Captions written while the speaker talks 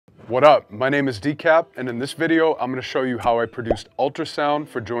What up? My name is Decap, and in this video, I'm going to show you how I produced Ultrasound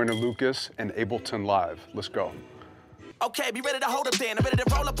for Joyner Lucas and Ableton Live. Let's go. Okay, be ready to hold up then. I'm ready to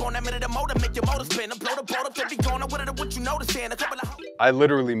roll up on that minute, the motor, make your motor spin. Blow the boat up, then be gone. What you notice then. I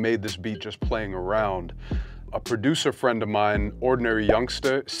literally made this beat just playing around. A producer friend of mine, Ordinary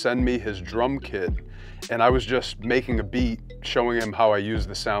Youngster, sent me his drum kit, and I was just making a beat, showing him how I use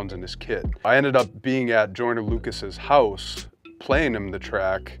the sounds in his kit. I ended up being at Joyner Lucas's house, playing him the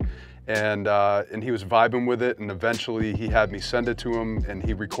track, and he was vibing with it, and eventually he had me send it to him, and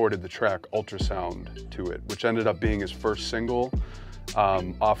he recorded the track Ultrasound to it, which ended up being his first single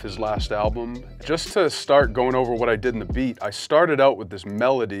off his last album. Just to start going over what I did in the beat, I started out with this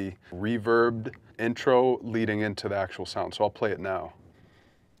melody, reverbed intro leading into the actual sound, so I'll play it now.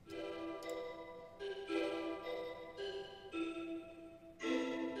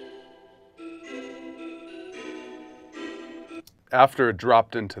 After it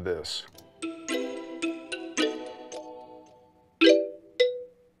dropped into this.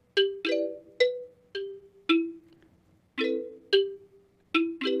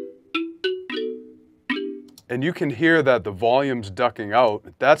 And you can hear that the volume's ducking out.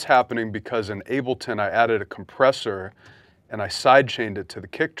 That's happening because in Ableton I added a compressor and I sidechained it to the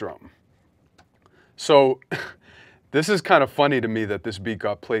kick drum. So this is kind of funny to me that this beat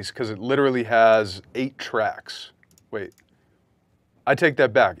got placed because it literally has 8 tracks. Wait. I take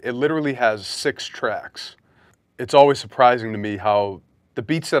that back. It literally has 6 tracks. It's always surprising to me how the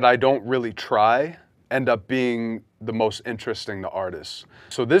beats that I don't really try end up being the most interesting to artists.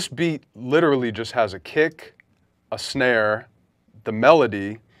 So this beat literally just has a kick, a snare, the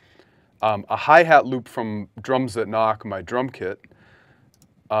melody, a hi-hat loop from Drums That Knock, my drum kit,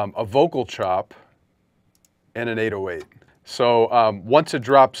 a vocal chop, and an 808. So once it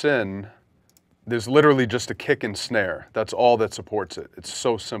drops in, there's literally just a kick and snare. That's all that supports it. It's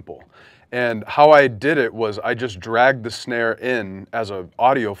so simple. And how I did it was I just dragged the snare in as an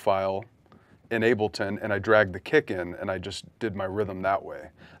audio file in Ableton, and I dragged the kick in, and I just did my rhythm that way.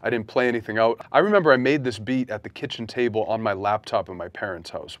 I didn't play anything out. I remember I made this beat at the kitchen table on my laptop in my parents'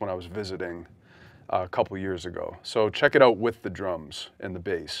 house when I was visiting a couple years ago. So check it out with the drums and the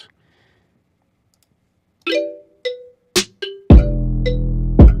bass.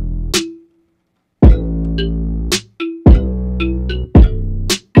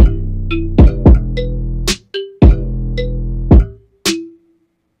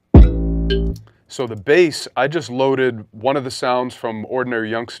 So the bass, I just loaded one of the sounds from Ordinary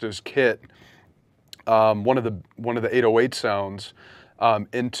Youngster's kit, one of the 808 sounds,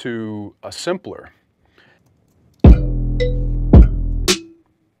 into a simpler.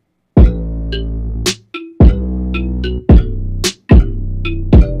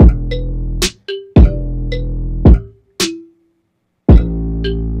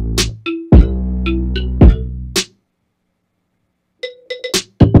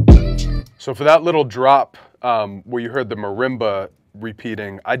 So for that little drop where you heard the marimba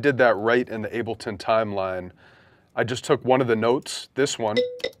repeating, I did that right in the Ableton timeline. I just took one of the notes, this one,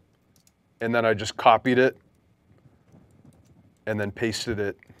 and then I just copied it and then pasted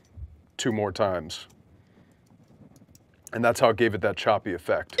it 2 more times. And that's how it gave it that choppy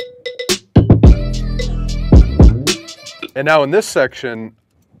effect. And now in this section,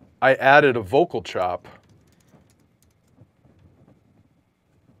 I added a vocal chop.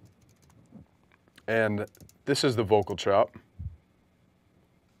 And this is the vocal chop.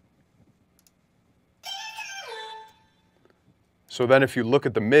 So then if you look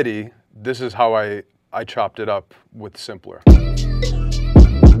at the MIDI, this is how I chopped it up with simpler.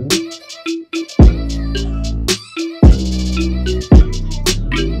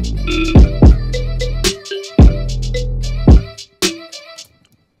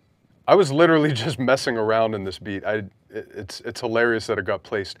 I was literally just messing around in this beat. It's hilarious that it got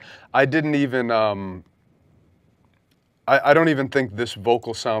placed. I didn't even, I don't even think this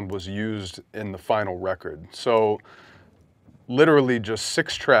vocal sound was used in the final record. So literally just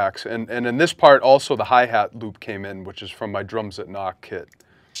 6 tracks. And in this part also the hi-hat loop came in, which is from my Drums That Knock kit.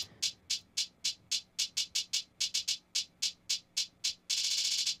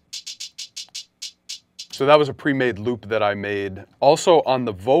 So that was a pre-made loop that I made. Also on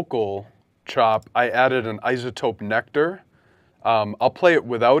the vocal chop, I added an isotope nectar. I'll play it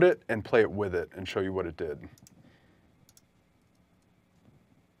without it and play it with it and show you what it did.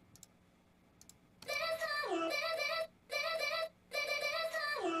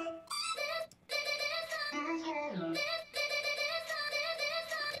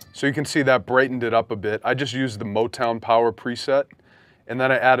 So you can see that brightened it up a bit. I just used the Motown Power preset, and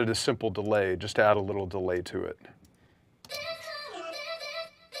then I added a simple delay, just to add a little delay to it.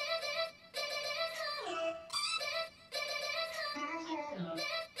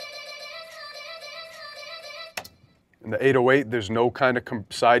 In the 808, there's no kind of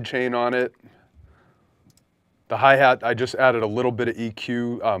side chain on it. The hi-hat, I just added a little bit of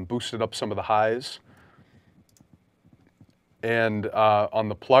EQ, boosted up some of the highs. And on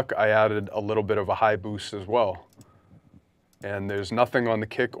the pluck, I added a little bit of a high boost as well. And there's nothing on the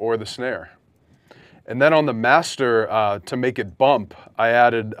kick or the snare. And then on the master, to make it bump, I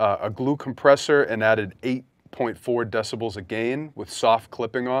added a glue compressor and added 8.4 decibels of gain with soft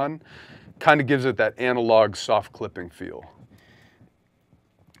clipping on. Kind of gives it that analog soft clipping feel.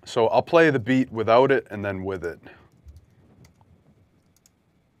 So I'll play the beat without it and then with it.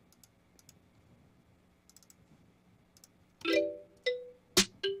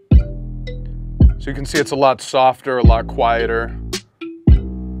 So you can see it's a lot softer, a lot quieter.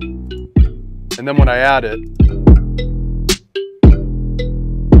 And then when I add it,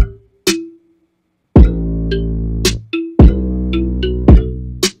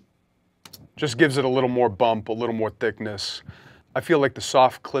 just gives it a little more bump, a little more thickness. I feel like the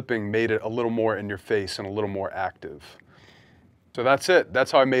soft clipping made it a little more in your face and a little more active. So that's it.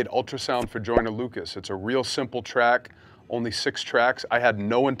 That's how I made Ultrasound for Joyner Lucas. It's a real simple track, only 6 tracks. I had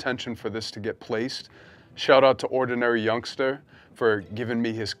no intention for this to get placed. Shout out to Ordinary Youngster for giving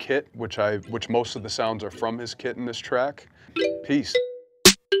me his kit, which most of the sounds are from his kit in this track. Peace.